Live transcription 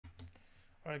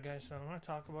Alright guys, so I'm going to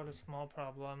talk about a small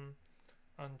problem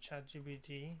on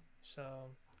Chatgpt. So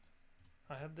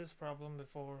I had this problem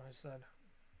before. I said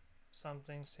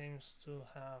something seems to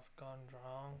have gone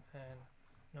wrong, and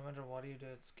no matter what you do,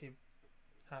 it's keep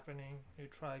happening. You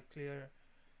try clear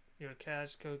your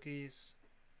cache cookies,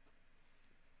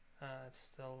 it's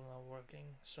still not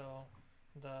working. So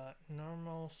the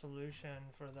normal solution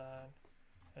for that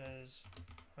is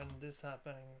when this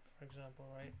happening, for example,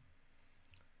 right?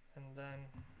 And then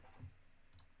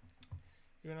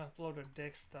you're gonna upload a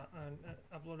desktop and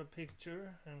upload a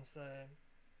picture and say,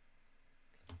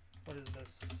 what is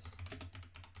this,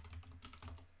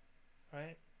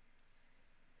 right?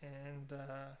 And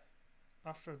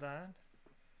after that,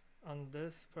 on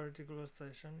this particular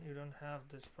session, you don't have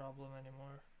this problem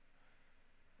anymore.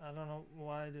 I don't know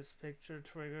why this picture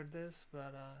triggered this,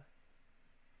 but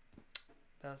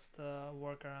that's the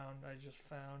workaround I just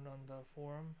found on the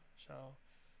forum. So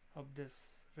hope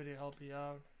this video helped you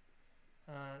out.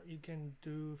 You can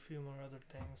do a few more other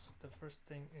things. The first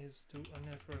thing is do a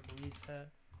network reset.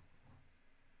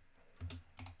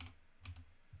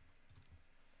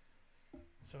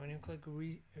 So when you click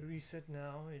reset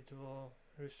now, it will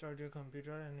restart your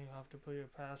computer and you have to put your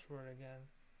password again.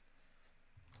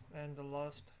 And the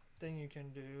last thing you can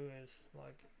do is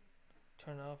like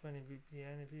turn off any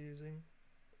VPN if you're using,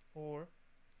 or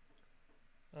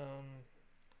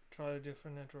try a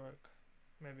different network.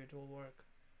 Maybe it will work.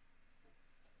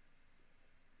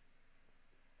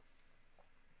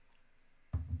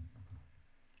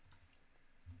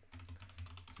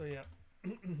 So yeah.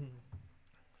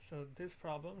 So this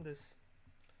problem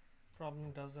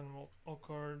doesn't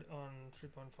occur on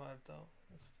 3.5 though.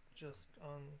 It's just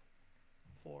on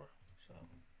 4. So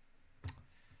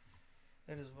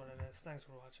it is what it is. Thanks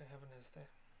for watching. Have a nice day.